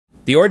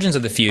The origins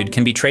of the feud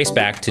can be traced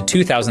back to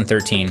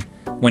 2013,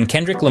 when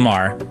Kendrick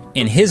Lamar,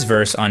 in his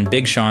verse on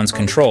Big Sean's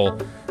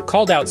Control,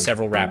 called out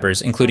several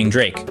rappers, including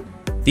Drake.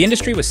 The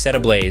industry was set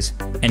ablaze,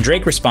 and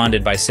Drake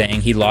responded by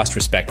saying he lost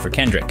respect for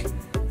Kendrick.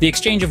 The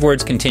exchange of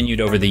words continued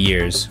over the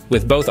years,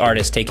 with both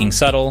artists taking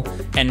subtle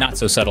and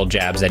not-so-subtle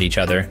jabs at each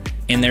other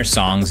in their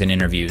songs and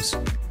interviews.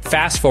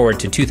 Fast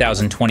forward to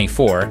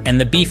 2024, and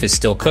the beef is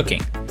still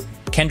cooking.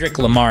 Kendrick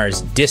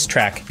Lamar's diss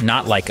track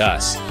Not Like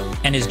Us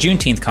and his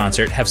Juneteenth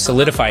concert have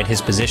solidified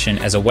his position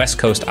as a West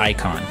Coast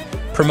icon,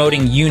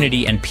 promoting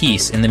unity and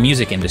peace in the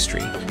music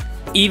industry.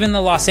 Even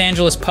the Los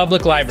Angeles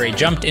Public Library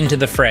jumped into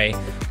the fray,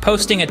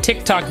 posting a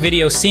TikTok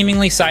video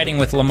seemingly siding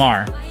with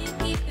Lamar.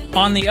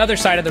 On the other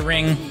side of the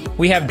ring,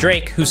 we have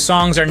Drake, whose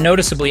songs are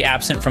noticeably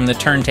absent from the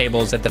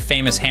turntables at the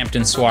famous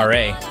Hampton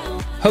Soiree,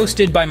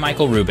 hosted by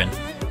Michael Rubin.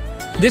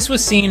 This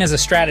was seen as a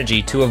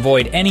strategy to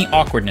avoid any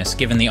awkwardness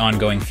given the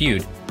ongoing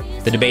feud.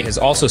 The debate has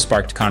also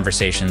sparked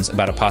conversations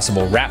about a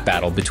possible rap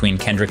battle between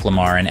Kendrick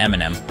Lamar and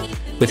Eminem,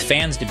 with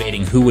fans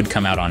debating who would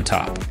come out on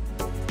top.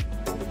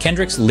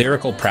 Kendrick's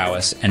lyrical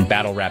prowess and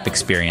battle rap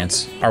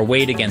experience are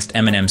weighed against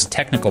Eminem's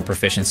technical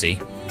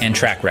proficiency and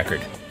track record.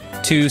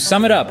 To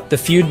sum it up, the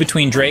feud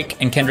between Drake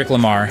and Kendrick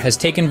Lamar has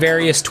taken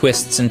various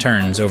twists and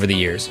turns over the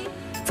years,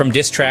 from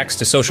diss tracks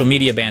to social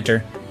media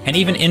banter, and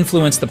even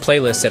influenced the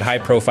playlists at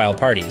high-profile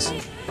parties.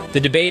 The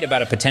debate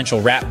about a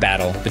potential rap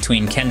battle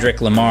between Kendrick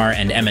Lamar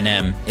and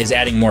Eminem is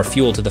adding more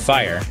fuel to the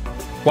fire.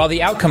 While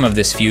the outcome of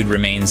this feud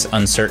remains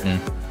uncertain,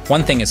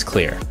 one thing is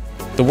clear.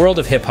 The world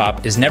of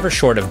hip-hop is never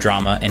short of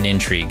drama and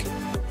intrigue.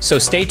 So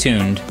stay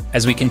tuned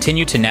as we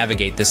continue to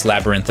navigate this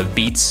labyrinth of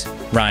beats,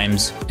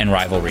 rhymes, and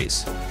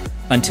rivalries.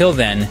 Until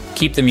then,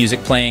 keep the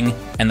music playing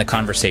and the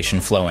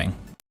conversation flowing.